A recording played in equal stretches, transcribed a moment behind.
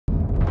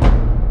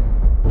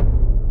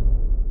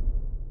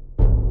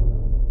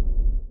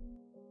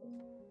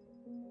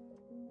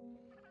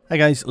Hey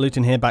guys,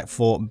 Luton here, back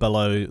for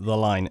Below the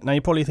Line. Now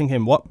you're probably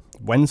thinking, what?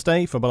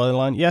 Wednesday for Below the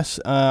Line? Yes,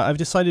 I've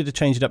decided to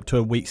change it up to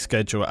a week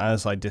schedule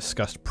as I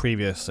discussed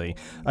previously.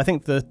 I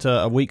think that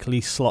a weekly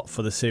slot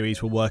for the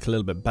series will work a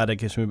little bit better,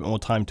 gives me a bit more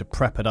time to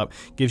prep it up,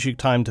 gives you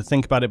time to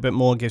think about it a bit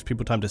more, gives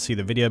people time to see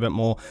the video a bit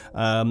more.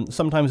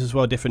 Sometimes as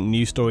well different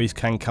news stories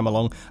can come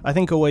along. I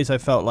think always I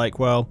felt like,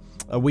 well,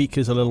 a week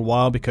is a little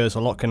while because a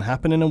lot can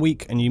happen in a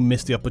week and you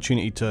miss the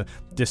opportunity to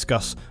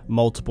discuss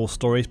multiple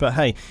stories. But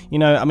hey, you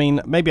know, I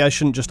mean, maybe I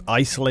shouldn't just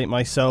isolate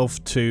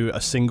myself to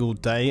a single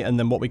day, and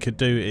then what we could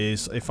do is,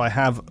 if I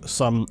have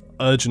some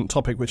urgent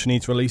topic which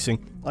needs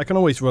releasing, I can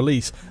always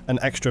release an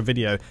extra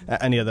video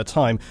at any other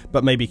time,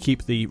 but maybe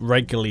keep the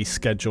regularly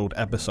scheduled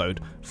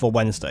episode for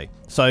Wednesday.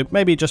 So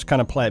maybe just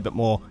kind of play a bit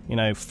more, you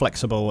know,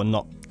 flexible and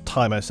not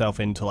tie myself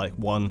into like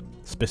one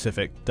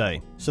specific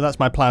day. So that's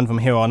my plan from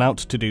here on out,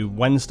 to do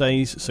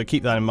Wednesdays, so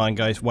keep that in mind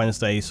guys,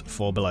 Wednesdays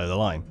for Below the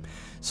Line.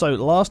 So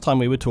last time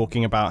we were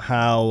talking about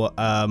how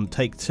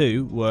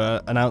Take-Two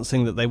were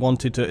announcing that they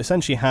wanted to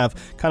essentially have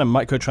kind of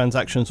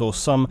microtransactions or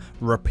some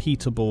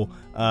repeatable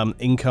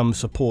income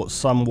support,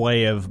 some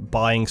way of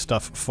buying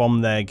stuff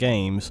from their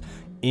games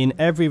in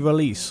every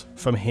release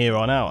from here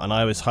on out. And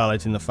I was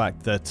highlighting the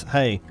fact that,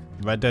 hey,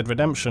 Red Dead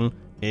Redemption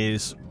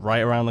is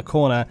right around the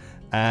corner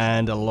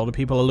and a lot of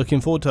people are looking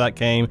forward to that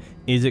game.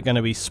 Is it going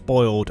to be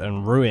spoiled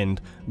and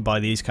ruined by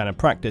these kind of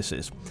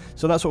practices?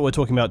 So that's what we're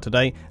talking about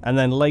today, and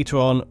then later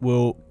on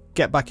we'll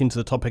get back into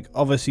the topic.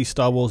 Obviously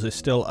Star Wars is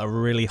still a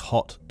really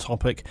hot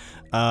topic,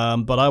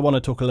 but I want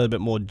to talk a little bit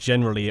more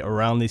generally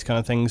around these kind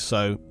of things,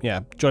 so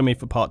yeah, join me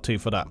for part 2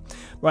 for that.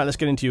 Right, let's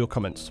get into your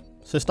comments.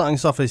 So starting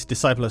us off is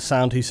Disciple of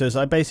Sound, who says,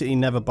 I basically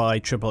never buy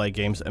AAA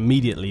games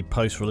immediately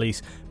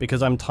post-release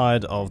because I'm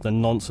tired of the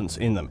nonsense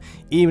in them.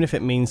 Even if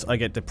it means I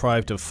get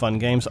deprived of fun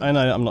games, I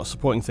know I'm not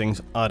supporting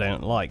things I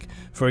don't like.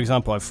 For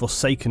example, I've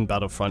forsaken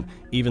Battlefront,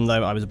 even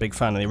though I was a big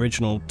fan of the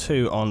original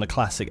 2 on the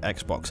classic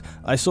Xbox.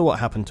 I saw what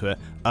happened to it.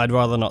 I'd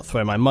rather not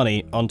throw my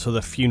money onto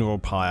the funeral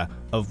pyre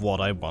of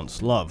what I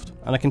once loved.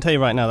 And I can tell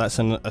you right now that's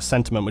a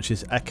sentiment which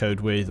is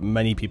echoed with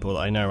many people that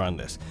I know around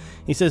this.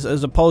 He says,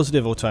 as a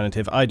positive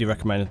alternative, I do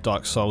recommend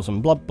Dark Souls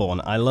and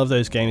Bloodborne. I love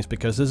those games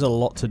because there's a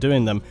lot to do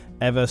in them,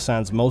 ever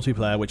sans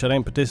multiplayer, which I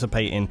don't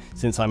participate in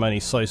since I'm only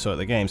so-so at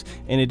the games,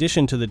 in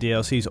addition to the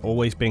DLCs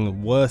always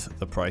being worth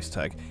the price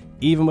tag.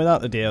 Even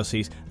without the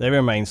DLCs, they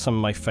remain some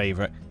of my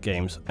favourite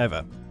games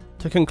ever.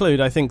 To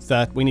conclude, I think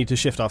that we need to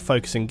shift our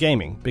focus in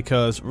gaming,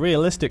 because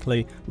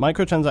realistically,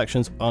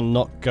 microtransactions are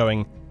not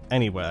going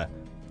anywhere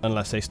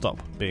unless they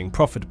stop being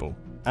profitable.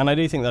 And I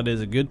do think that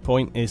is a good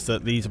point, is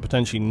that these are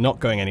potentially not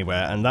going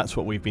anywhere, and that's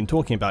what we've been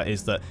talking about,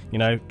 is that, you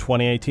know,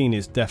 2018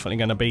 is definitely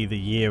going to be the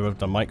year of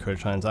the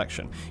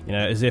microtransaction, you know,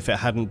 as if it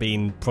hadn't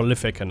been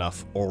prolific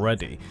enough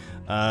already.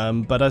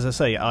 But as I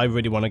say, I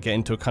really want to get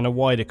into a kind of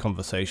wider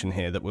conversation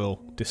here that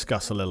we'll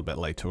discuss a little bit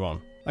later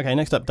on. Okay,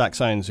 next up,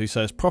 Dax Owens, who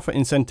says, profit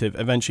incentive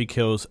eventually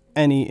kills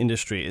any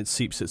industry it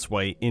seeps its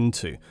way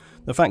into.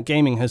 The fact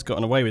gaming has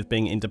gotten away with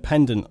being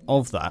independent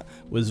of that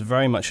was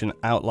very much an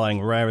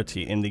outlying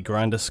rarity in the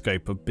grander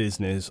scope of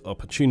business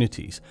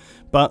opportunities.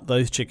 But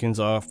those chickens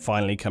are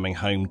finally coming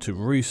home to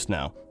roost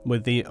now.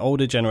 With the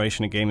older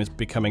generation of gamers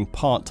becoming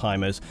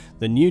part-timers,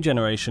 the new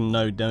generation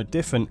know no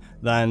different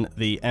than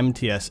the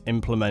MTS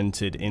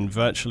implemented in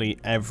virtually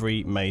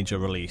every major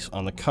release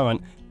on the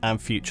current and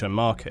future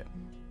market.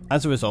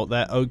 As a result,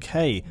 they're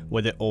okay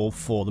with it all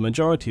for the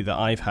majority that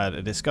I've had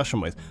a discussion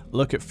with.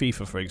 Look at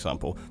FIFA, for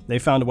example. They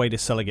found a way to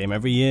sell a game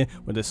every year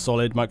with a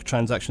solid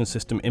microtransaction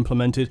system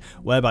implemented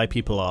whereby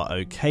people are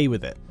okay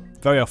with it.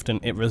 Very often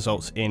it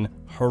results in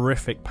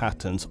horrific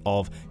patterns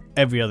of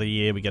every other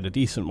year we get a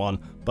decent one,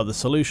 but the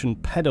solution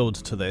peddled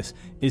to this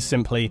is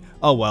simply,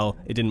 oh well,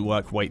 it didn't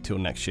work, wait till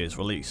next year's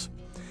release.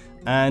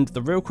 And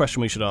the real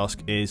question we should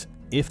ask is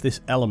if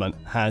this element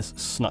has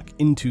snuck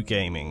into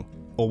gaming,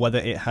 or whether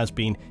it has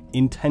been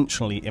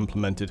intentionally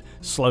implemented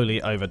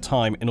slowly over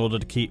time in order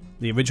to keep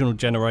the original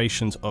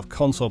generations of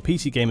console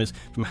PC gamers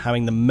from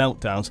having the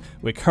meltdowns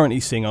we're currently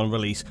seeing on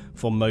release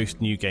for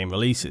most new game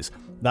releases.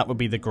 That would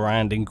be the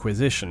Grand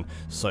Inquisition,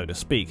 so to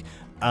speak,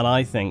 and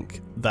I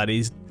think that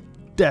is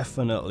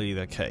definitely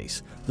the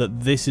case, that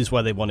this is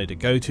where they wanted to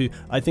go to.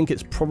 I think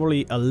it's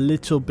probably a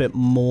little bit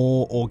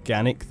more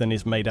organic than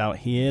is made out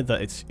here,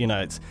 that it's, you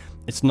know,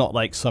 it's not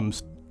like some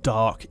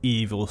dark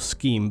evil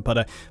scheme,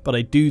 but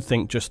I do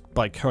think just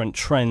by current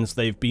trends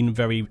they've been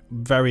very,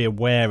 very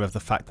aware of the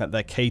fact that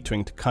they're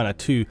catering to kind of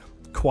two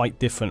quite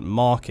different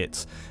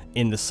markets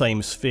in the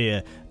same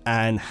sphere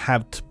and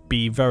have to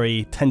be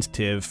very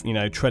tentative, you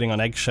know, treading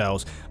on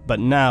eggshells. But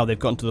now they've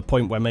gotten to the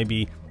point where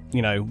maybe,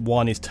 you know,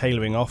 one is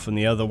tailoring off and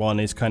the other one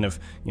is kind of,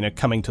 you know,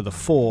 coming to the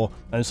fore,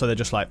 and so they're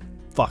just like,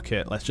 fuck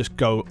it, let's just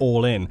go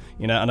all in,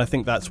 you know. And I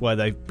think that's where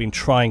they've been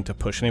trying to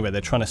push anyway.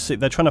 They're trying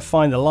to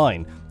find the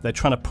line, they're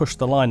trying to push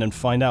the line and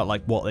find out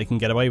like what they can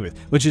get away with,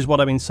 which is what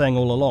I've been saying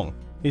all along.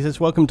 He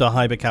says, welcome to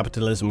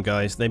hypercapitalism,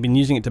 guys. They've been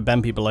using it to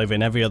bend people over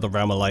in every other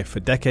realm of life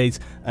for decades,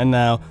 and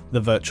now the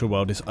virtual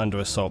world is under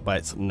assault by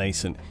its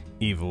nascent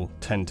evil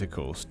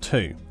tentacles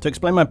too. To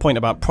explain my point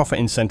about profit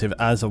incentive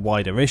as a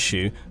wider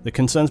issue, the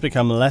concerns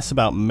become less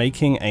about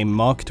making a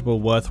marketable,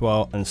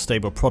 worthwhile and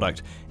stable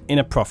product in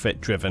a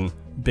profit-driven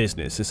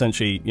business.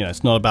 Essentially,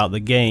 it's not about the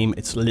game,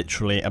 it's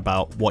literally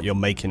about what you're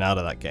making out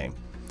of that game.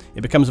 It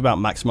becomes about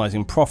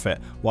maximizing profit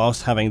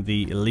whilst having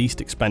the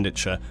least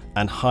expenditure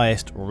and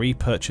highest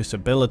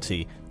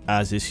repurchasability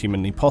as is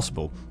humanly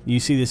possible. You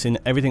see this in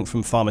everything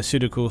from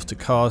pharmaceuticals to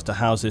cars to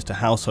houses to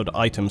household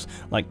items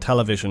like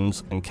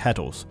televisions and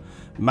kettles.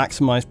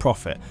 Maximize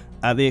profit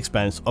at the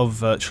expense of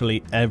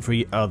virtually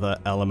every other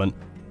element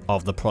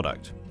of the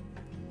product.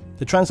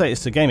 To translate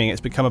this to gaming,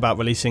 it's become about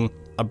releasing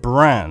a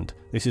brand.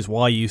 This is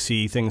why you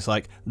see things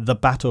like the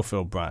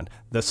Battlefield brand,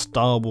 the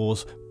Star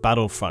Wars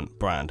Battlefront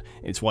brand.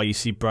 It's why you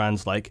see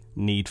brands like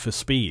Need for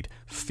Speed,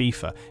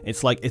 FIFA.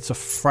 It's like it's a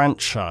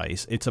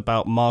franchise. It's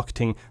about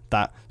marketing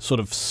that sort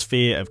of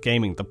sphere of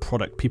gaming, the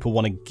product. People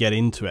want to get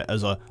into it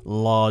as a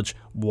large,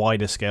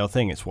 wider scale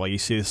thing. It's why you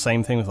see the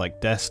same thing with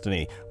like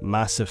Destiny,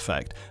 Mass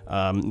Effect,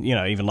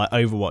 even like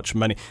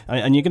Overwatch.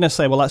 And you're going to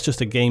say, well, that's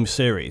just a game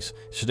series.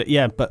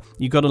 Yeah, but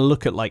you got to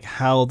look at like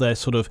how they're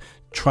sort of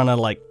trying to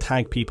like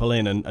tag people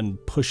in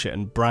and push it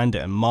and brand it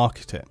and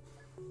market it.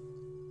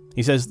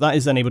 He says that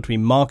is then able to be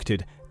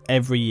marketed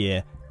every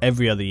year,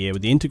 every other year,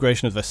 with the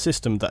integration of a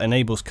system that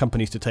enables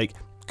companies to take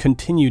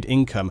continued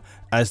income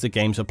as the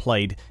games are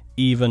played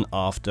even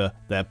after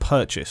their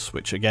purchase,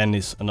 which again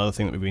is another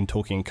thing that we've been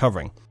talking and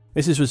covering.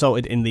 This has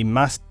resulted in the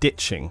mass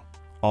ditching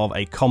of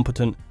a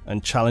competent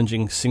and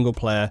challenging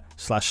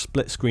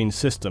single-player/split screen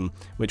system,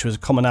 which was a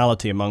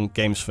commonality among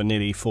games for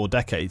nearly 4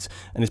 decades,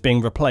 and is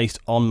being replaced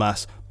en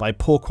masse by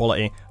poor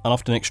quality and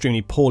often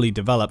extremely poorly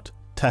developed,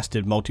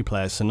 tested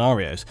multiplayer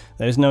scenarios.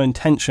 There is no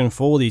intention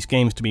for these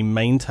games to be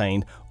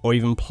maintained or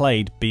even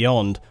played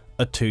beyond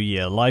a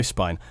 2-year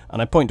lifespan,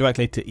 and I point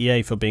directly to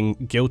EA for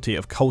being guilty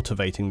of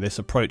cultivating this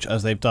approach,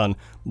 as they've done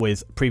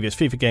with previous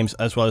FIFA games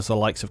as well as the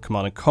likes of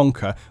Command &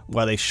 Conquer,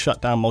 where they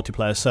shut down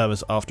multiplayer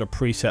servers after a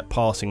preset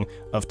passing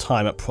of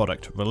time at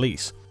product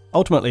release.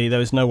 Ultimately,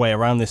 there is no way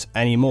around this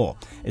anymore.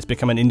 It's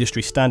become an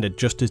industry standard,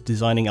 just as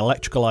designing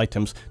electrical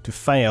items to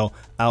fail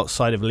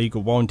outside of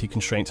legal warranty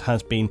constraints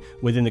has been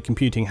within the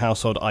computing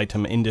household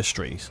item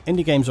industries.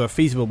 Indie games are a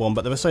feasible one,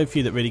 but there are so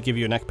few that really give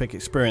you an epic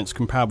experience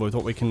comparable with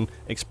what we can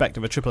expect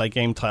of a AAA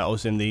game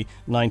titles in the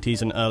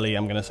 90s and early,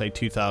 I'm going to say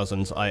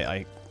 2000s.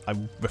 I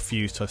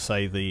refuse to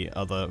say the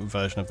other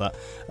version of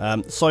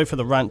that. Sorry for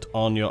the rant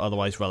on your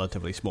otherwise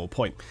relatively small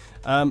point.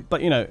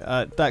 But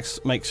Dax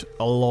makes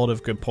a lot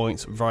of good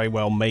points, very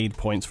well made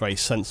points, very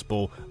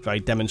sensible, very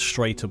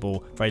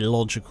demonstratable, very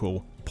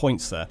logical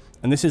points there.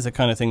 And this is the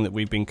kind of thing that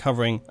we've been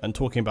covering and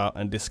talking about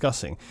and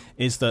discussing,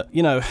 is that,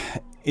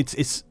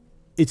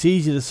 it's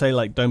easy to say,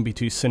 like, don't be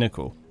too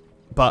cynical,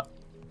 but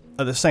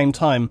at the same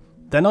time,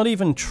 they're not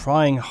even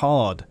trying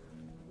hard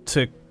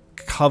to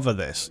cover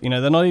this.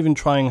 They're not even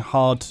trying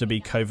hard to be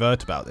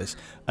covert about this,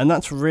 and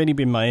that's really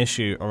been my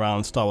issue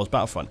around Star Wars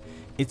Battlefront.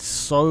 It's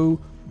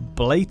so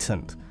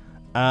blatant,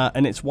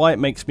 and it's why it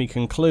makes me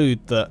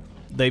conclude that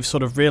they've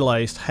sort of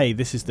realized, hey,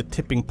 this is the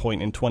tipping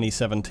point in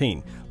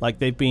 2017. Like,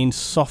 they've been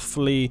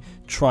softly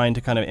trying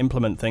to kind of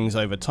implement things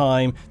over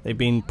time. They've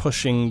been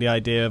pushing the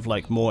idea of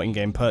like more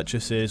in-game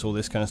purchases, all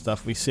this kind of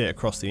stuff. We see it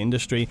across the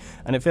industry,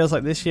 and it feels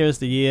like this year is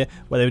the year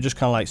where they were just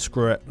kind of like,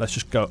 screw it, let's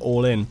just go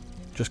all in.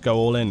 Just go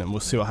all in and we'll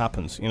see what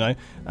happens,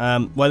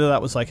 whether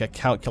that was like a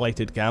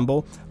calculated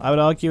gamble. I would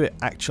argue it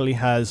actually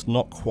has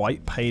not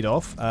quite paid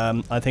off.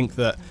 I think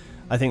that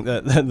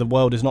the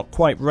world is not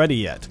quite ready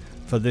yet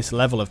for this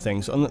level of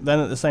things. And then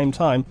at the same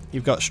time,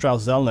 you've got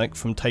Strauss Zelnick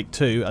from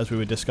Take-Two, as we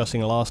were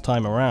discussing last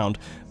time around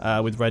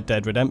with Red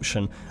Dead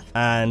Redemption,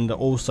 and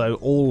also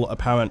all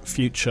apparent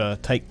future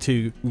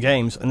Take-Two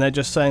games, and they're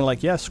just saying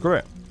like, yeah, screw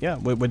it, yeah,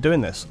 we're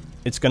doing this.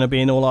 It's going to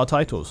be in all our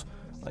titles.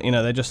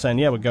 They're just saying,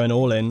 yeah, we're going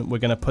all in, we're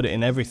going to put it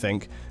in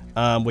everything,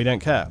 we don't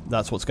care,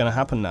 that's what's going to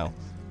happen now.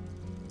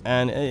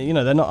 And,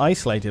 they're not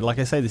isolated. Like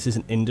I say, this is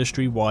an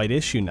industry-wide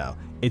issue now.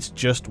 It's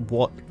just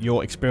what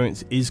your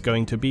experience is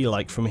going to be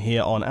like from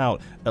here on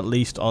out, at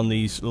least on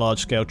these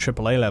large-scale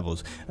AAA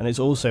levels. And it's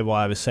also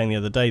why I was saying the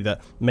other day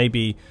that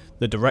maybe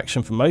the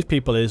direction for most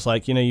people is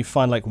like, you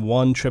find like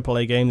one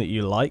AAA game that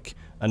you like,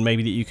 and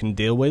maybe that you can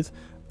deal with.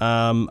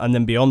 And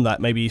then beyond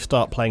that, maybe you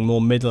start playing more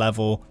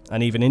mid-level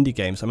and even indie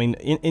games. I mean,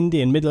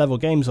 indie and mid-level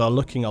games are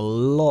looking a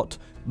lot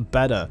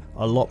better,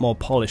 a lot more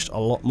polished, a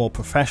lot more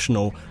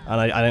professional. And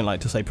I don't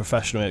like to say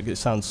professional, it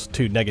sounds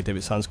too negative,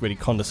 it sounds really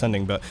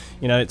condescending, but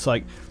it's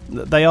like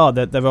they're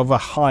of a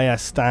higher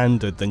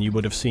standard than you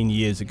would have seen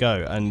years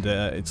ago, and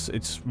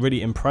it's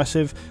really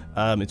impressive,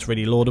 it's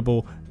really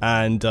laudable,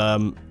 and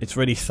it's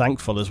really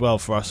thankful as well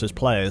for us as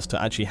players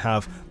to actually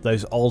have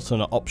those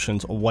alternate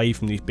options away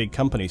from these big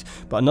companies.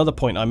 But another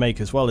point I make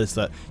as well is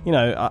that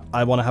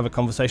I want to have a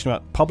conversation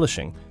about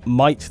publishing.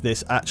 Might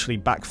this actually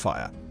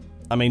backfire?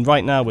 I mean,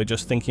 right now we're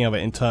just thinking of it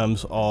in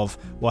terms of,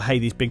 well, hey,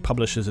 these big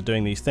publishers are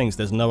doing these things.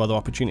 There's no other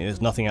opportunity.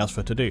 There's nothing else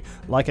for it to do.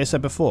 Like I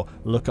said before,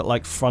 look at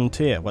like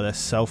Frontier, where they're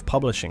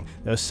self-publishing.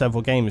 There are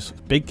several games,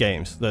 big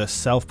games, that are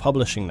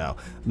self-publishing now.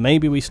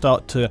 Maybe we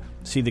start to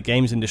see the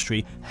games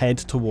industry head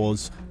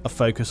towards a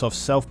focus of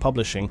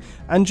self-publishing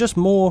and just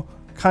more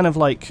kind of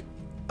like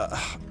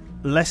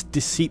less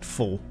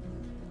deceitful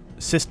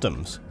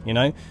systems, you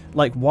know?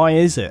 Like, why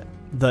is it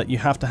that you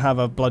have to have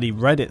a bloody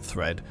Reddit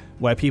thread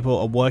where people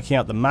are working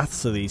out the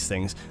maths of these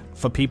things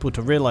for people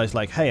to realize,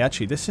 like, hey,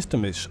 actually this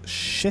system is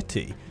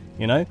shitty,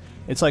 you know?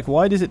 It's like,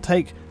 why does it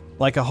take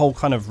like a whole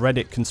kind of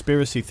Reddit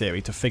conspiracy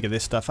theory to figure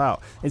this stuff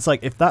out? It's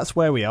like, if that's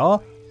where we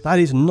are, that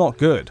is not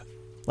good.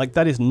 Like,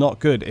 that is not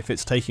good if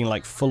it's taking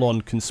like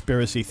full-on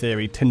conspiracy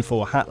theory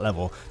tinfoil hat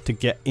level to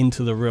get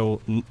into the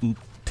real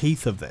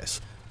teeth of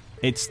this.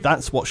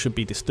 That's what should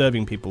be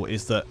disturbing people,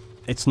 is that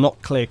it's not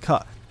clear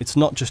cut. It's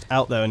not just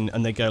out there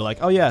and they go like,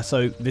 oh yeah,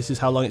 so this is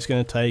how long it's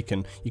going to take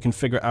and you can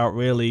figure it out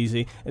real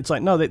easy. It's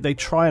like, no, they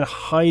try and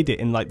hide it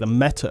in like the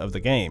meta of the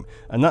game.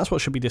 And that's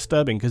what should be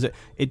disturbing, because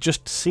it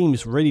just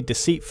seems really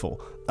deceitful.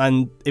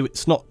 And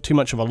it's not too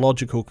much of a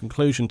logical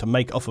conclusion to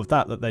make off of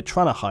that they're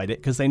trying to hide it,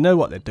 because they know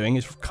what they're doing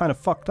is kind of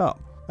fucked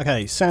up.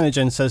 Okay,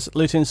 Sanagen says,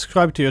 Lutin,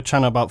 subscribed to your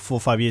channel about 4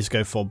 or 5 years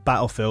ago for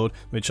Battlefield,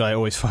 which I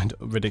always find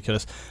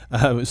ridiculous.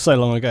 It was so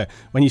long ago.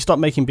 When you stopped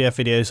making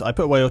BF videos, I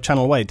put your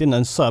channel away. Didn't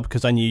unsub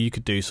because I knew you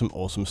could do some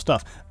awesome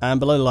stuff. And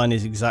Below the Line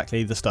is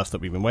exactly the stuff that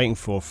we've been waiting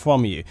for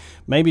from you.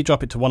 Maybe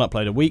drop it to 1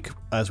 upload a week,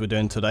 as we're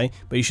doing today,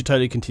 but you should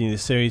totally continue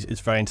this series.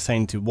 It's very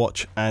entertaining to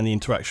watch, and the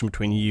interaction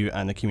between you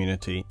and the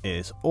community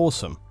is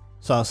awesome.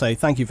 So I'll say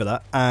thank you for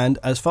that. And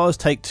as far as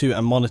Take-Two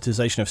and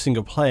monetization of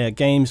single-player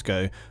games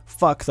go,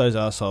 fuck those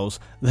assholes.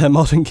 Their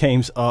modern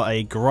games are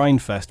a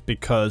grindfest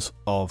because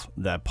of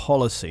their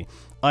policy.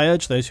 I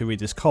urge those who read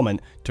this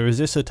comment to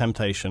resist the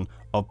temptation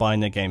of buying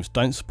their games.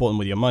 Don't support them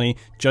with your money.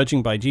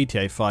 Judging by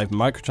GTA 5,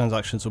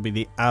 microtransactions will be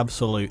the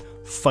absolute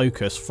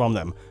focus from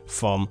them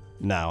from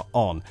now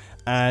on.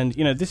 And,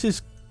 you know, this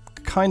is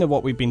kind of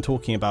what we've been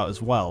talking about as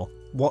well.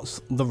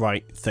 What's the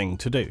right thing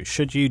to do?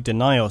 Should you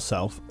deny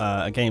yourself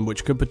a game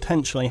which could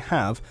potentially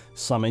have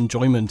some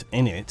enjoyment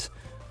in it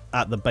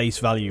at the base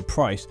value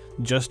price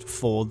just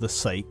for the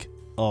sake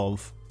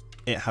of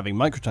it having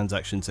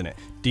microtransactions in it?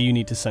 Do you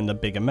need to send a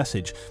bigger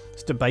message?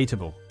 It's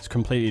debatable. It's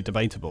completely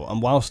debatable.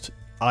 And whilst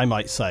I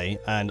might say,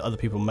 and other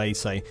people may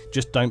say,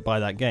 just don't buy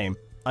that game,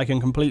 I can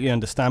completely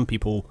understand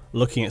people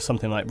looking at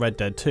something like Red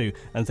Dead 2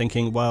 and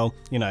thinking, well,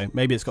 you know,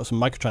 maybe it's got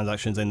some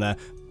microtransactions in there,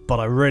 but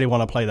I really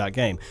want to play that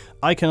game.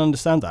 I can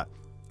understand that.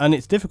 And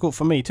it's difficult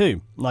for me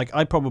too. Like,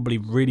 I probably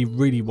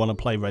really want to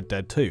play Red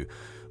Dead 2.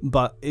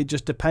 But it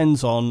just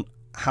depends on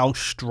how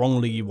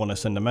strongly you want to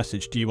send a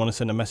message. Do you want to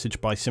send a message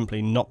by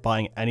simply not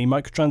buying any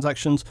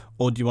microtransactions?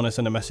 Or do you want to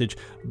send a message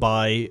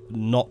by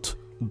not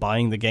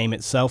buying the game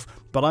itself?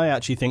 But I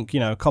actually think, you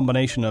know, a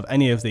combination of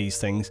any of these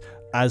things,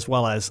 as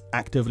well as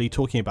actively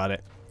talking about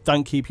it.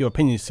 Don't keep your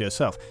opinions to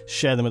yourself.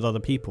 Share them with other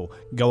people.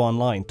 Go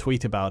online,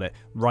 tweet about it,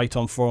 write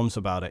on forums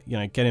about it, you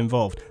know, get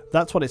involved.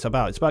 That's what it's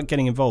about. It's about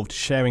getting involved,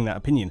 sharing that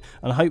opinion,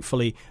 and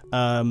hopefully,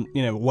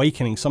 you know,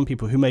 awakening some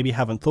people who maybe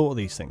haven't thought of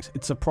these things.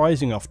 It's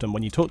surprising often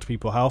when you talk to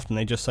people how often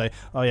they just say,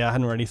 oh yeah, I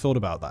hadn't really thought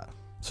about that.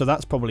 So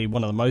that's probably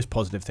one of the most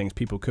positive things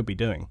people could be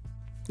doing.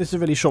 This is a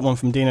really short one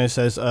from Dino.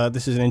 Says,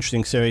 this is an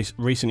interesting series,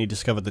 recently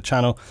discovered the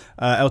channel.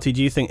 LT,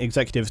 do you think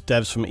executives,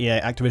 devs from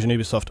EA, Activision,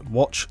 Ubisoft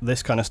watch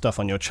this kind of stuff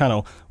on your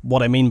channel?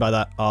 What I mean by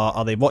that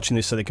are they watching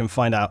this so they can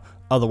find out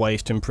other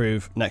ways to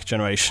improve next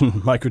generation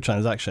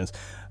microtransactions?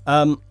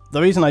 The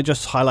reason I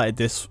just highlighted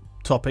this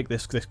topic,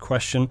 this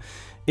question,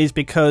 is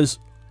because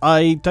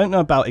I don't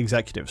know about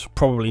executives,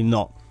 probably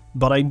not,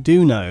 but I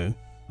do know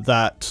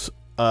that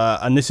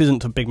and this isn't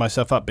to big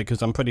myself up,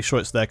 because I'm pretty sure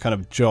it's their kind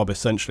of job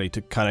essentially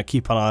to kind of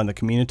keep an eye on the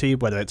community,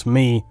 whether it's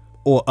me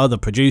or other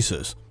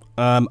producers.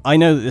 I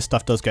know that this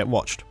stuff does get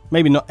watched.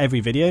 Maybe not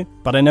every video,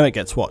 but I know it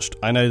gets watched.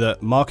 I know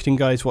that marketing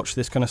guys watch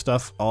this kind of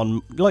stuff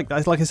on, like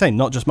I say,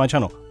 not just my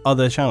channel,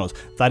 other channels.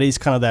 That is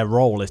kind of their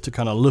role, is to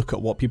kind of look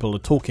at what people are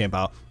talking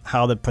about,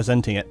 how they're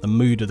presenting it, the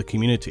mood of the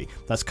community.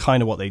 That's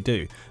kind of what they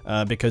do,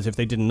 because if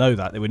they didn't know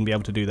that, they wouldn't be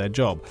able to do their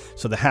job.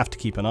 So they have to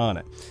keep an eye on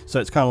it. So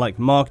it's kind of like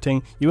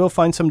marketing. You will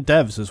find some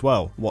devs as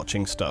well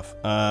watching stuff.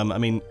 I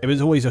mean, it was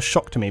always a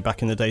shock to me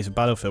back in the days of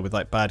Battlefield with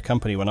like Bad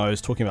Company when I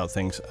was talking about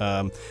things.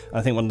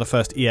 I think one of the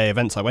first EA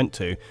events I went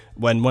to,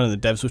 when one of the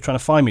devs was trying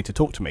to find me to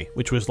talk to me,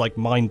 which was like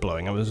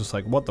mind-blowing. I was just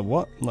like, what the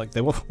what? Like,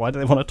 why do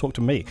they want to talk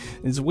to me?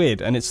 It's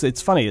weird, and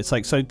it's funny. It's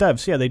like, so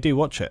devs, yeah, they do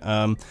watch it.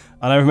 And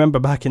I remember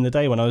back in the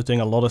day when I was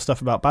doing a lot of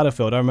stuff about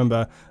Battlefield, I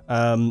remember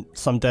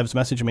some devs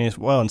messaging me as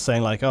well and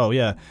saying like, oh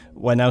yeah,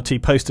 when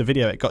LT posted a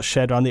video, it got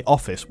shared around the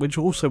office, which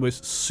also was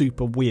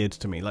super weird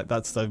to me. Like,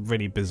 that's the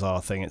really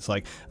bizarre thing. It's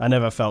like, I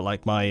never felt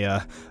like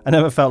my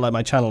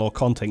channel or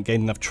content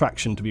gained enough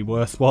traction to be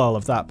worthwhile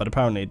of that, but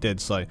apparently it did.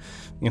 So,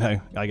 you know,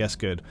 I guess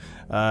good.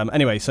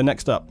 Anyway, so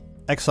next up,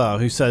 Exile,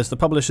 who says the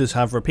publishers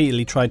have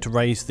repeatedly tried to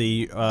raise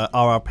the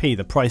RRP,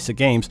 the price of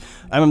games.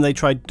 I remember they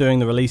tried doing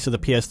the release of the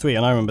PS3,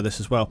 and I remember this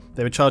as well.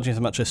 They were charging as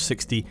much as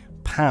 £60.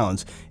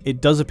 It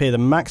does appear the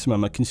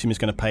maximum a consumer is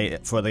going to pay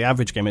for the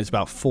average game is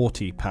about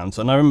 £40,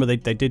 and I remember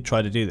they did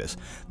try to do this.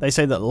 They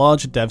say that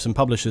larger devs and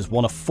publishers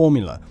want a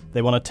formula,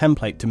 they want a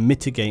template to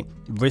mitigate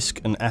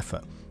risk and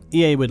effort.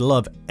 EA would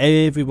love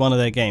every one of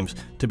their games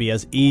to be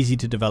as easy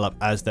to develop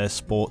as their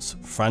sports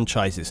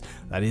franchises.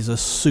 That is a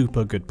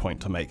super good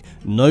point to make.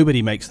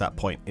 Nobody makes that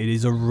point. It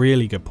is a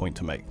really good point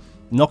to make.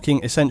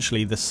 Knocking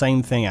essentially the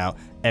same thing out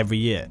every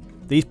year.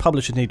 These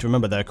publishers need to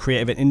remember they're a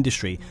creative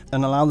industry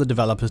and allow the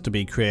developers to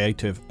be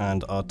creative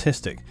and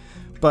artistic.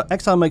 But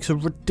Exile makes a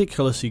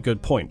ridiculously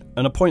good point,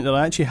 and a point that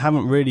I actually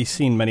haven't really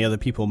seen many other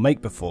people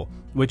make before,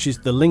 which is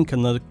the link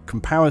and the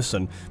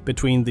comparison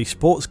between the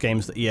sports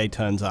games that EA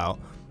turns out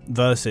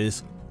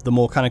versus the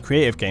more kind of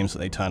creative games that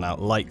they turn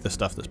out, like the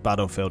stuff that's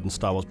Battlefield and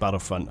Star Wars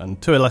Battlefront,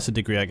 and to a lesser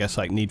degree I guess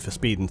like Need for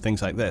Speed and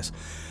things like this.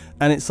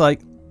 And it's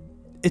like,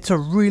 it's a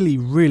really,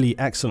 really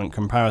excellent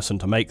comparison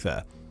to make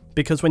there.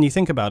 Because when you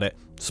think about it,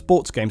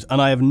 sports games,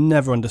 and I have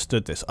never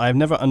understood this, I have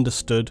never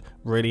understood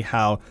really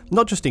how,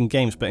 not just in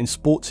games, but in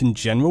sports in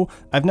general,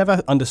 I've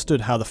never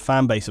understood how the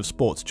fan base of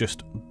sports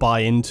just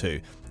buy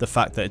into the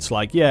fact that it's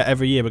like, yeah,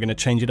 every year we're going to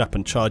change it up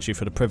and charge you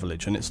for the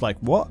privilege. And it's like,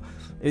 what?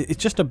 It's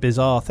just a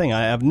bizarre thing.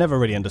 I've never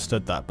really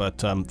understood that,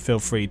 but feel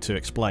free to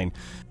explain.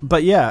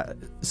 But yeah,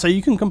 so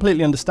you can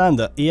completely understand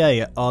that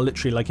EA are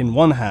literally like, in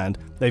one hand,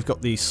 they've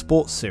got these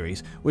sports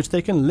series, which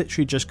they can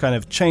literally just kind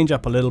of change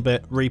up a little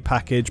bit,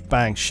 repackage,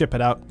 bang, ship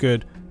it out,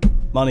 good,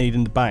 money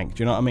in the bank,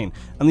 do you know what I mean?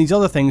 And these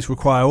other things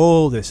require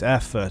all this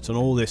effort and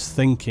all this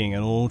thinking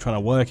and all trying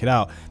to work it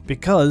out,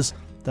 because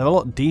they're a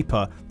lot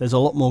deeper, there's a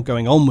lot more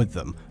going on with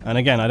them. And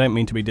again, I don't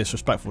mean to be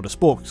disrespectful to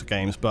sports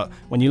games, but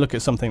when you look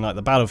at something like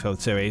the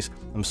Battlefield series,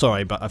 I'm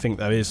sorry, but I think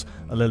there is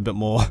a little bit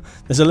more,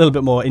 there's a little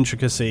bit more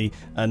intricacy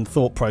and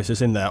thought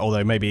process in there,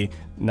 although maybe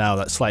now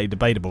that's slightly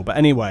debatable. But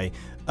anyway,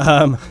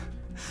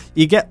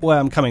 you get where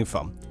I'm coming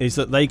from, is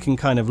that they can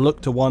kind of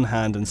look to one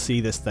hand and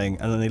see this thing,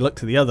 and then they look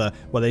to the other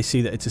where they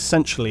see that it's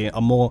essentially a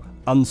more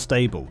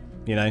unstable,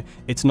 you know,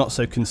 it's not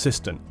so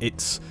consistent,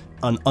 it's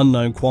an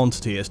unknown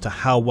quantity as to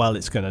how well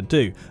it's going to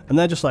do, and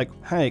they're just like,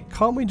 hey,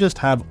 can't we just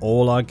have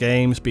all our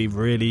games be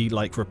really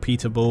like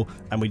repeatable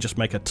and we just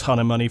make a ton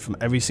of money from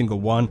every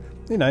single one?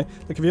 You know,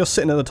 like if you're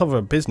sitting at the top of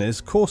a business,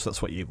 of course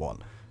that's what you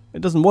want.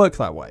 It doesn't work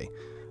that way.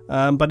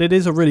 But it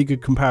is a really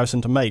good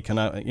comparison to make,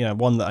 and you know,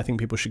 one that I think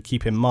people should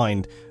keep in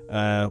mind,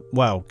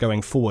 well,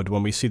 going forward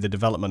when we see the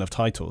development of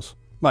titles.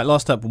 Right,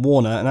 last up,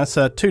 Warner, and that's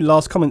two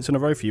last comments in a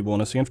row for you,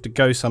 Warner, so you have to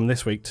go some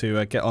this week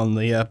to get on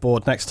the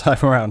board next time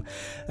around.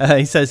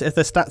 He says, if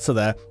the stats are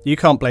there, you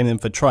can't blame them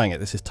for trying it.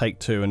 This is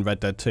Take-Two and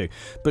Red Dead 2.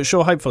 But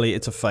sure, hopefully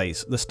it's a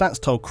phase. The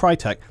stats told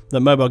Crytek that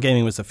mobile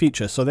gaming was the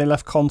future, so they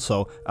left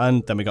console,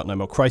 and then we got no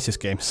more Crysis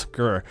games.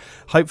 Grr.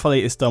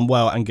 Hopefully it's done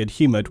well and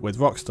good-humoured with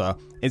Rockstar.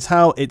 It's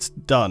how it's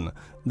done.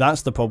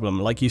 That's the problem,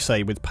 like you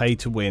say, with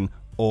pay-to-win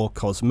or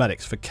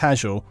cosmetics for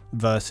casual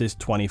versus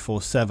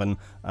 24/7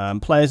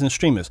 players and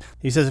streamers.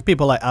 He says if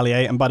people like Ali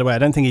A, and by the way, I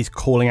don't think he's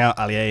calling out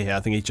Ali A here,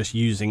 I think he's just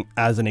using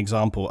as an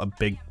example a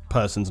big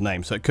person's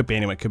name, so it could be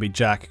anyone, it could be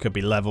Jack, it could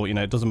be Level, you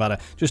know, it doesn't matter,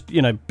 just,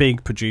 you know,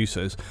 big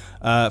producers,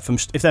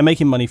 if they're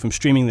making money from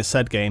streaming the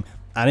said game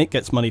and it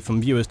gets money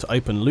from viewers to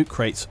open loot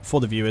crates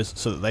for the viewers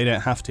so that they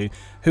don't have to,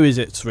 who is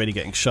it that's really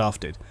getting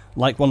shafted?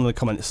 Like one of the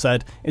comments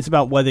said, it's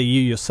about whether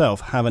you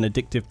yourself have an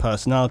addictive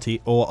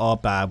personality or are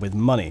bad with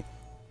money.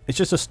 It's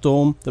just a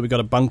storm that we've got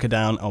to bunker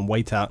down and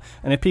wait out,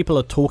 and if people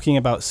are talking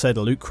about said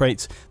loot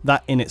crates,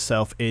 that in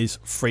itself is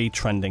free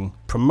trending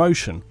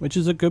promotion, which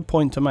is a good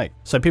point to make.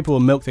 So people will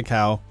milk the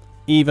cow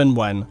even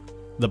when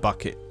the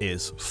bucket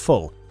is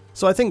full.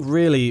 So I think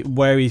really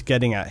where he's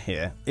getting at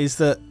here is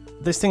that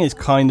this thing is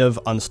kind of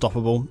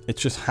unstoppable,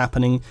 it's just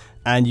happening,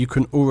 and you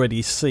can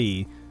already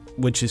see,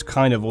 which is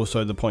kind of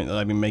also the point that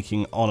I've been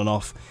making on and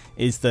off,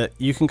 is that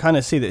you can kind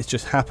of see that it's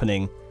just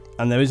happening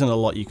and there isn't a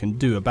lot you can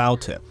do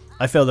about it.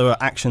 I feel there are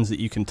actions that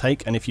you can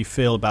take, and if you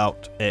feel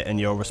about it and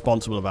you're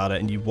responsible about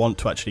it and you want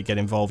to actually get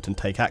involved and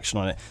take action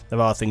on it, there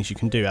are things you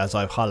can do, as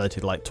I've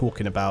highlighted, like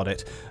talking about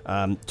it,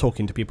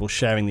 talking to people,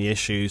 sharing the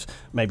issues,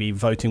 maybe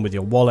voting with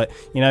your wallet,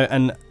 you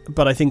know.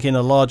 But I think in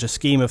a larger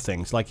scheme of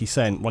things, like he's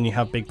saying, when you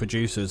have big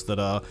producers that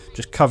are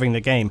just covering the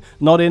game,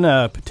 not in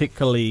a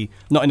particularly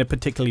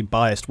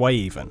biased way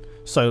even.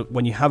 So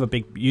when you have a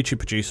big YouTube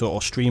producer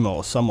or streamer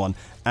or someone,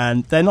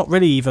 and they're not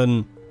really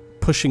even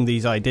pushing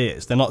these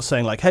ideas. They're not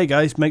saying like, hey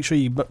guys, make sure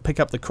you pick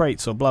up the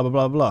crates or blah blah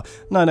blah blah.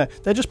 No,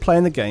 they're just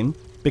playing the game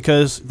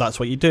because that's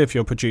what you do if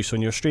you're a producer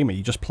and you're a streamer.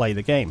 You just play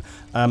the game.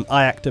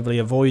 I actively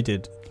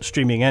avoided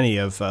streaming any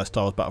of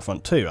Star Wars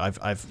Battlefront 2.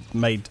 I've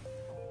made,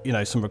 you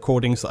know, some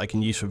recordings that I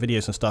can use for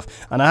videos and stuff,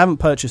 and I haven't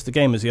purchased the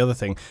game, is the other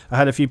thing. I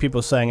had a few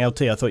people saying,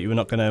 LT, I thought you were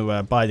not going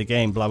to buy the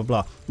game, blah blah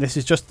blah. This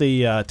is just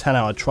the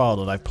 10-hour trial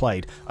that I've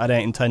played. I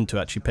don't intend to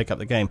actually pick up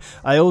the game.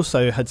 I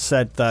also had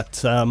said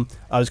that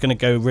I was going to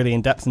go really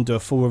in depth and do a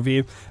full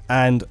review,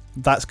 and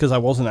that's because I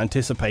wasn't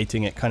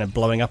anticipating it kind of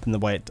blowing up in the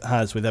way it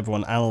has with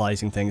everyone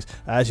analysing things.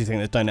 I actually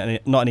think there's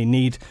not any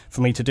need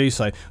for me to do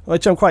so,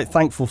 which I'm quite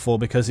thankful for,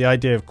 because the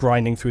idea of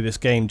grinding through this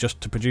game just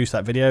to produce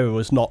that video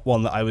was not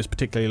one that I was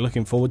particularly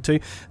looking forward to.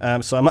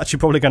 So I'm actually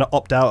probably going to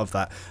opt out of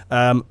that.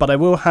 But I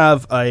will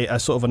have a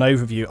sort of an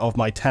overview of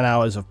my 10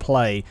 hours of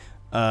play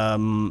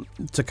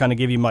to kind of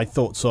give you my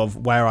thoughts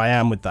of where I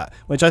am with that,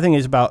 which I think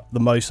is about the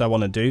most I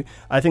want to do.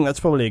 I think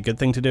that's probably a good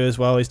thing to do as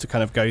well, is to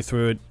kind of go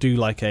through it, do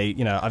like a,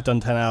 you know, I've done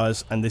 10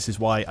 hours and this is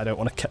why I don't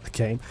want to get the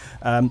game.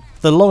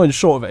 The long and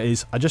short of it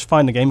is I just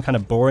find the game kind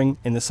of boring,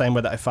 in the same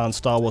way that I found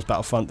Star Wars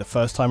Battlefront the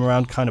first time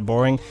around kind of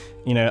boring.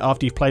 You know,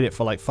 after you've played it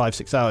for like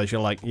 5-6 hours,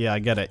 you're like, yeah, I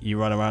get it. You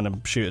run around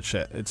and shoot at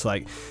shit. It's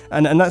like,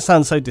 and that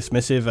sounds so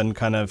dismissive and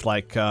kind of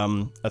like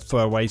a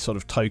throwaway sort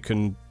of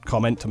token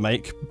comment to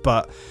make,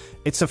 but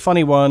it's a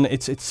funny one.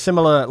 It's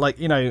similar, like,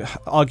 you know,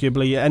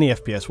 arguably any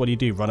FPS, what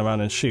do? Run around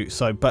and shoot.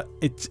 So, but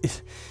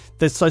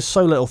there's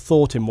so little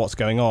thought in what's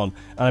going on,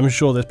 and I'm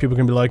sure there's people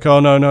can be like, oh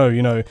no,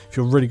 you know, if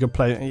you're a really good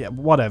player, yeah,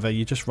 whatever,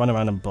 you just run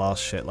around and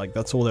blast shit. Like,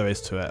 that's all there is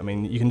to it. I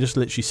mean, you can just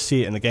literally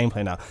see it in the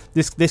gameplay now.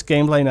 This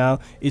gameplay now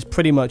is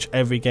pretty much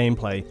every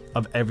gameplay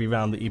of every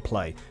round that you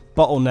play.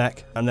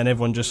 Bottleneck, and then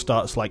everyone just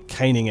starts like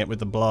caning it with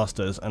the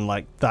blasters, and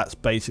like that's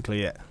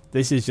basically it.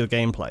 This is your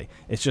gameplay.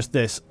 It's just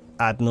this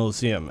ad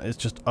nauseum. It's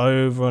just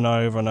over and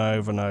over and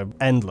over and over,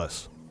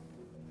 endless.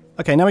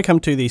 Okay, now we come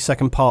to the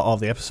second part of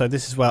the episode.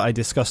 This is where I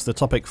discuss the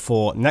topic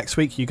for next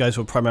week. You guys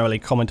will primarily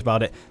comment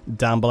about it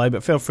down below,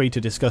 but feel free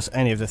to discuss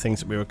any of the things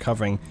that we were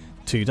covering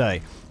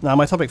today. Now,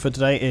 my topic for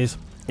today is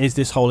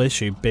this whole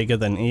issue bigger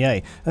than EA?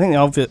 I think the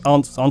obvious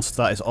answer to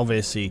that is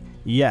obviously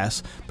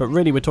yes, but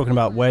really we're talking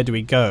about where do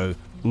we go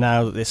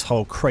now that this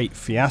whole crate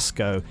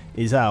fiasco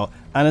is out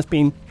and has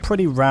been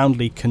pretty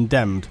roundly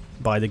condemned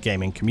by the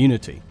gaming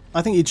community.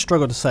 I think you'd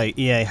struggle to say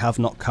EA have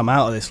not come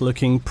out of this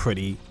looking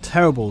pretty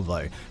terrible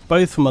though,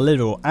 both from a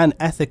literal and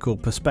ethical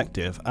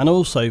perspective, and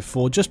also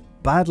for just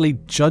badly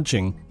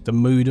judging the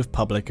mood of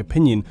public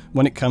opinion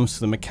when it comes to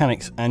the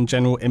mechanics and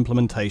general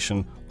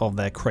implementation of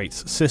their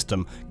crates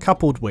system,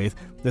 coupled with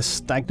the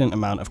stagnant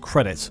amount of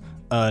credits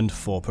earned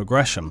for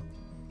progression.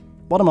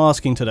 What I'm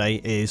asking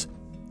today is,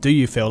 do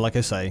you feel, like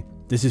I say,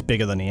 this is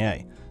bigger than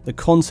EA? The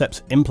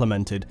concepts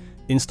implemented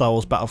in Star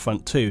Wars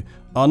Battlefront 2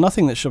 are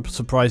nothing that should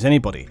surprise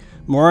anybody.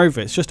 Moreover,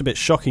 it's just a bit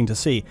shocking to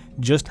see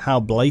just how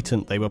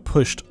blatant they were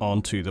pushed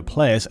onto the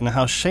players and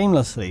how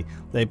shamelessly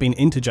they've been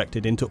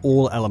interjected into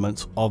all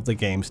elements of the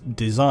game's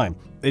design.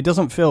 It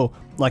doesn't feel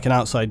like an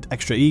outside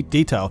extra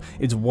detail,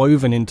 it's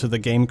woven into the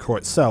game core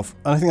itself,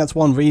 and I think that's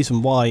one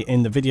reason why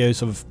in the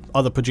videos of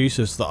other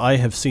producers that I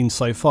have seen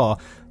so far,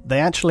 they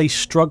actually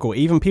struggle.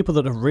 Even people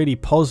that are really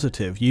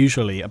positive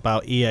usually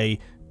about EA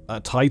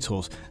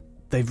titles,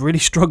 they've really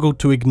struggled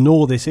to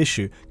ignore this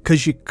issue,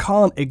 because you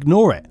can't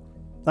ignore it.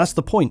 That's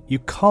the point, you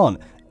can't.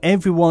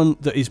 Everyone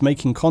that is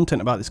making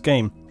content about this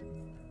game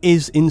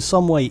is in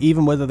some way,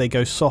 even whether they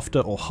go softer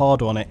or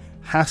harder on it,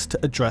 has to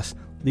address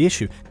the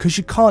issue, because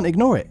you can't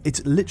ignore it.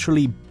 It's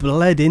literally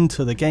bled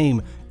into the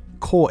game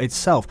core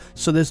itself,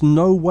 so there's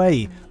no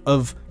way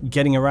of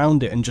getting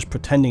around it and just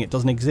pretending it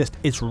doesn't exist.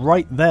 It's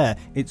right there,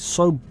 it's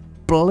so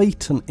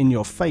blatant in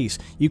your face,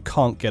 you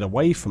can't get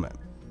away from it.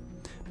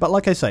 But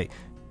like I say,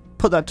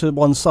 put that to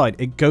one side,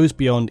 it goes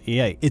beyond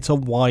EA. It's a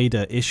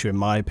wider issue in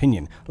my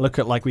opinion. Look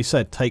at, like we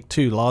said,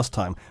 Take-Two last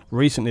time.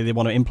 Recently they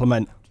want to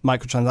implement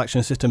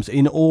microtransaction systems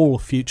in all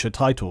future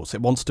titles.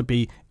 It wants to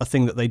be a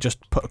thing that they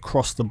just put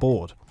across the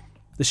board.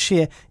 The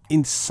sheer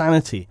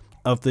insanity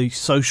of the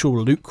social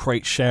loot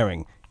crate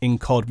sharing in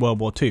COD World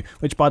War II,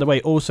 which by the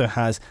way also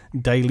has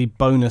daily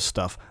bonus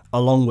stuff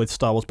along with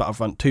Star Wars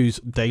Battlefront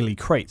 2's daily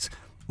crates.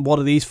 What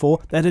are these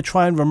for? They're to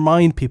try and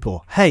remind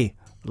people, hey,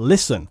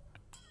 listen,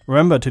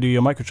 remember to do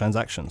your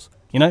microtransactions.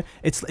 You know,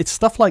 it's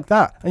stuff like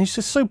that, and it's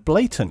just so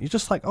blatant. You're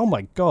just like, oh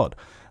my god.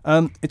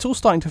 It's all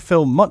starting to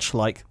feel much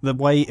like the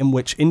way in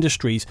which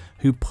industries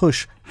who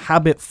push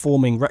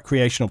habit-forming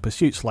recreational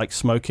pursuits like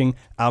smoking,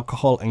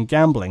 alcohol and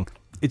gambling,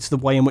 it's the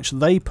way in which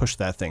they push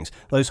their things.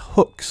 Those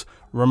hooks,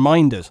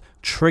 reminders,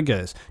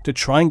 triggers to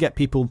try and get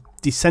people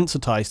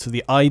desensitized to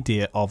the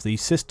idea of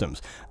these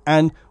systems.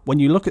 And when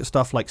you look at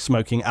stuff like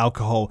smoking,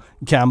 alcohol,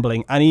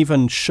 gambling and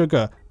even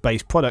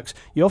sugar-based products,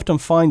 you often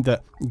find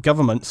that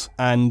governments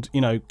and,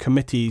 you know,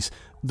 committees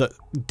that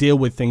deal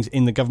with things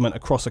in the government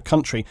across a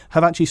country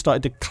have actually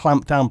started to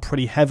clamp down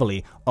pretty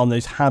heavily on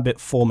those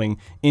habit-forming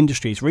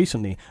industries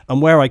recently.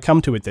 And where I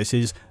come to with this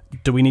is,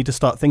 do we need to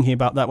start thinking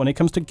about that when it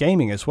comes to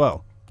gaming as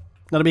well?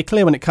 Now, to be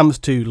clear, when it comes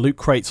to loot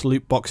crates,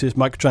 loot boxes,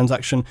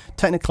 microtransaction,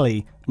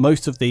 technically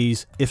most of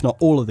these, if not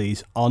all of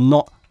these, are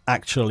not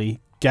actually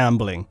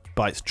gambling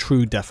by its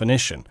true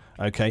definition,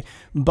 okay?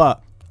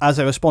 But as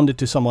I responded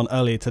to someone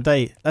earlier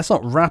today, let's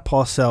not wrap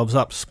ourselves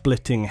up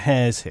splitting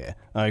hairs here,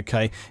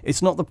 okay?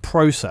 It's not the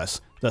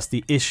process that's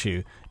the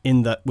issue,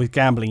 in that with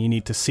gambling you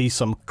need to see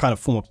some kind of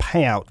form of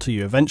payout to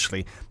you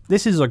eventually.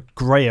 This is a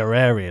grayer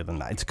area than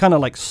that. It's kind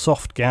of like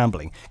soft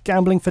gambling.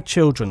 Gambling for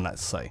children,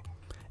 let's say.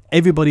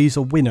 Everybody's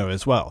a winner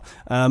as well.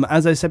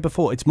 As I said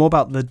before, it's more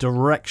about the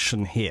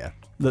direction here.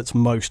 that's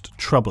most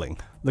troubling.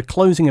 The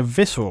closing of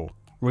Visceral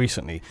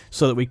recently,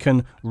 so that we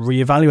can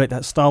reevaluate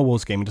that Star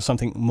Wars game into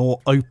something more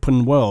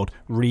open world,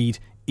 read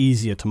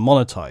easier to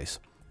monetize.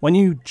 When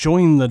you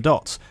join the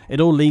dots, it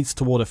all leads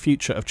toward a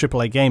future of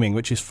AAA gaming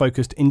which is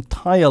focused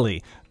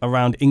entirely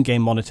around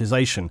in-game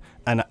monetization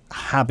and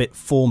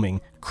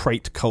habit-forming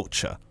crate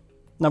culture.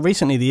 Now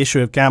recently the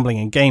issue of gambling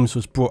in games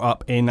was brought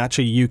up in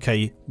actually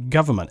UK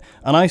government,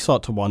 and I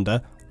start to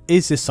wonder,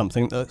 is this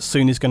something that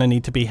soon is going to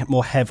need to be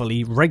more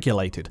heavily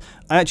regulated?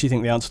 I actually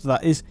think the answer to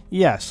that is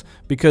yes,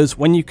 because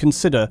when you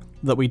consider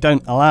that we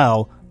don't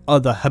allow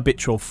other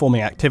habitual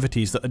forming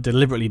activities that are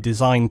deliberately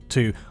designed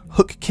to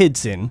hook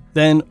kids in,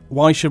 then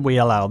why should we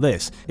allow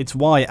this? It's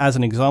why, as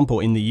an example,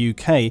 in the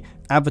UK,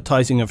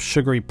 advertising of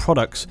sugary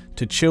products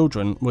to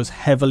children was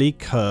heavily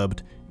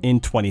curbed in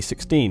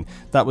 2016.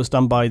 That was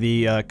done by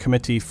the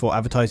Committee for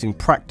Advertising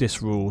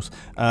Practice Rules.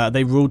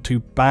 They ruled to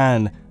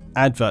ban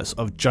adverts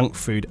of junk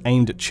food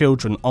aimed at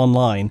children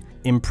online,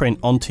 in print,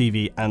 on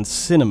TV and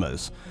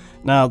cinemas.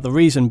 Now the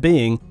reason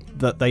being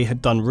that they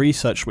had done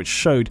research which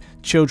showed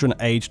children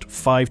aged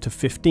 5 to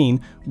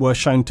 15 were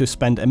shown to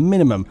spend a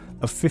minimum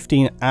of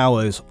 15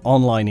 hours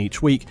online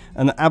each week,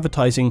 and that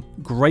advertising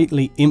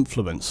greatly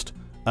influenced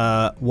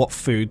what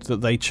food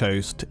that they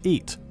chose to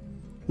eat.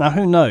 Now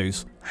who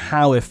knows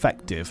how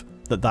effective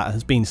that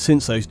has been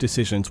since those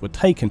decisions were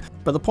taken,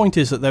 but the point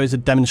is that there is a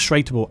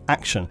demonstrable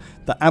action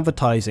that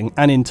advertising,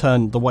 and in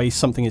turn the way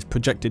something is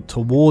projected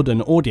toward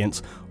an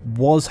audience,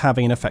 was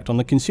having an effect on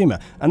the consumer.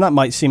 And that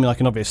might seem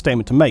like an obvious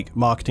statement to make: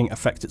 marketing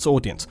affects its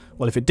audience.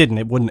 Well, if it didn't,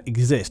 it wouldn't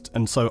exist,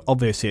 and so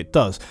obviously it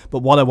does.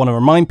 But what I want to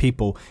remind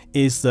people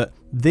is that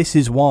this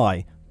is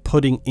why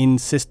putting in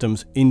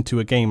systems into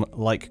a game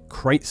like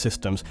crate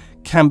systems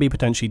can be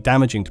potentially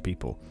damaging to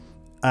people,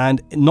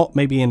 and not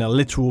maybe in a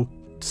literal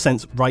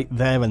sense right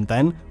there and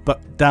then,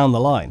 but down the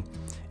line.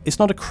 It's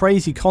not a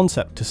crazy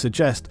concept to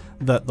suggest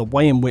that the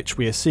way in which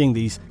we are seeing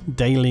these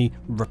daily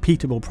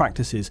repeatable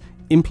practices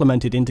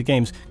implemented into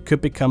games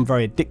could become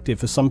very addictive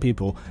for some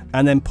people,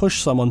 and then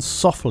push someone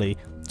softly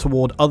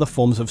toward other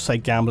forms of, say,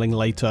 gambling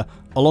later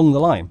along the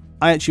line.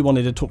 I actually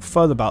wanted to talk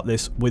further about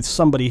this with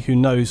somebody who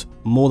knows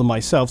more than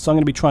myself, so I'm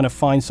going to be trying to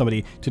find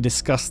somebody to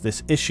discuss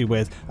this issue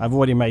with. I've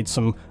already made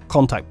some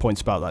contact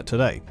points about that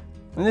today.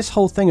 And this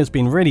whole thing has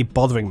been really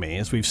bothering me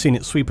as we've seen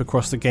it sweep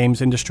across the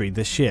games industry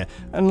this year.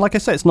 And like I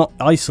said, it's not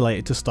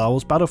isolated to Star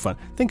Wars Battlefront.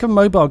 Think of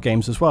mobile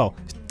games as well.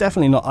 It's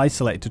definitely not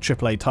isolated to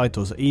AAA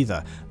titles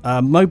either.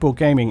 Mobile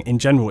gaming in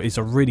general is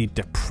a really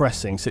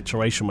depressing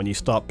situation when you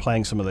start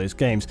playing some of those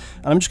games.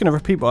 And I'm just going to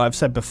repeat what I've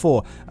said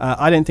before.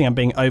 I don't think I'm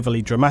being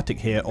overly dramatic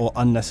here or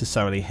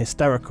unnecessarily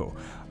hysterical.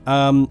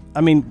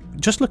 I mean,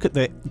 just look at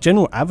the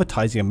general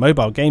advertising of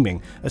mobile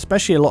gaming,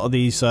 especially a lot of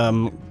these,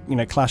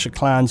 Clash of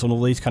Clans and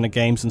all these kind of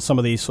games, and some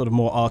of these sort of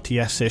more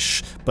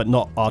RTS-ish, but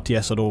not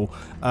RTS at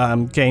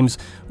all, games,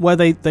 where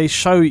they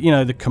show,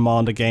 the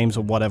Commander games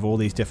or whatever, all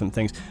these different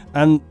things,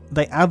 and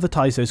they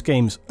advertise those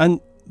games, and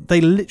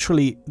they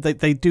literally,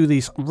 they do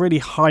these really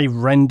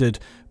high-rendered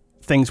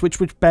things which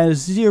bear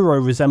zero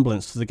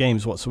resemblance to the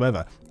games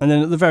whatsoever, and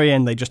then at the very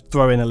end they just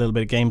throw in a little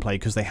bit of gameplay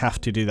because they have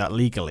to do that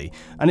legally,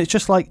 and it's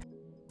just like,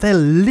 they're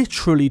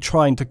literally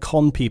trying to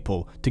con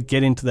people to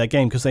get into their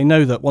game, because they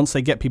know that once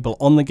they get people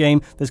on the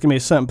game, there's going to be a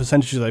certain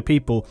percentage of those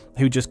people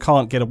who just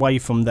can't get away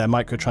from their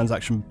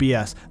microtransaction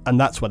BS, and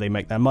that's where they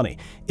make their money.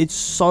 It's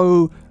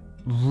so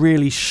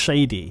really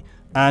shady,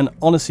 and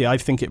honestly I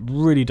think it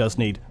really does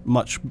need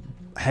much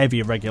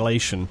heavier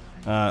regulation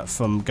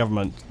from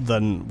government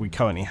than we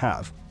currently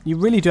have. You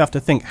really do have to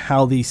think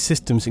how these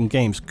systems in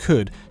games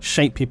could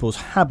shape people's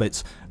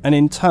habits and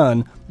in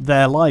turn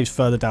their lives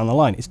further down the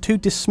line. It's too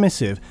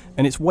dismissive,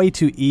 and it's way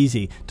too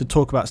easy to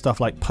talk about stuff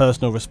like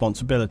personal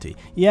responsibility.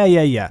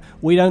 Yeah.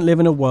 We don't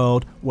live in a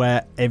world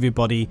where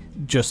everybody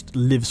just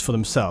lives for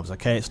themselves,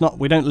 okay? It's not,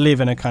 we don't live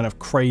in a kind of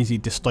crazy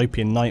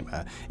dystopian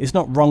nightmare. It's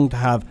not wrong to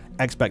have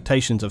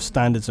expectations of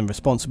standards and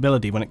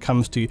responsibility when it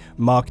comes to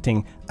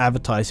marketing,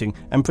 advertising,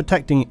 and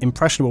protecting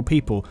impressionable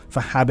people for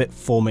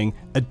habit-forming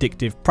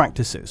addictive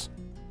practices.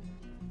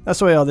 That's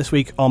where we are this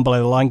week on Below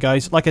the Line,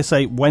 guys. Like I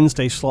say,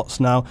 Wednesday slots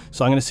now,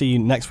 so I'm going to see you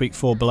next week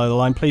for Below the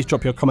Line. Please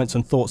drop your comments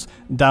and thoughts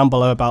down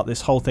below about this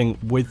whole thing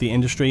with the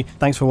industry.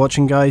 Thanks for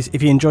watching, guys.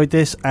 If you enjoyed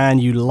this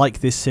and you like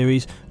this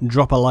series,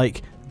 drop a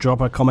like, drop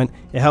a comment.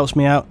 It helps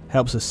me out,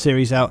 helps the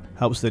series out,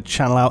 helps the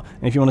channel out.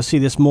 And if you want to see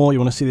this more, you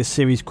want to see this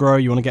series grow,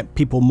 you want to get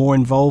people more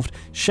involved,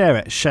 share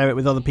it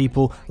with other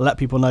people, let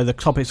people know the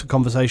topics of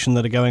conversation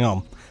that are going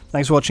on.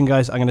 Thanks for watching,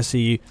 guys. I'm going to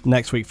see you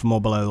next week for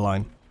more Below the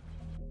Line.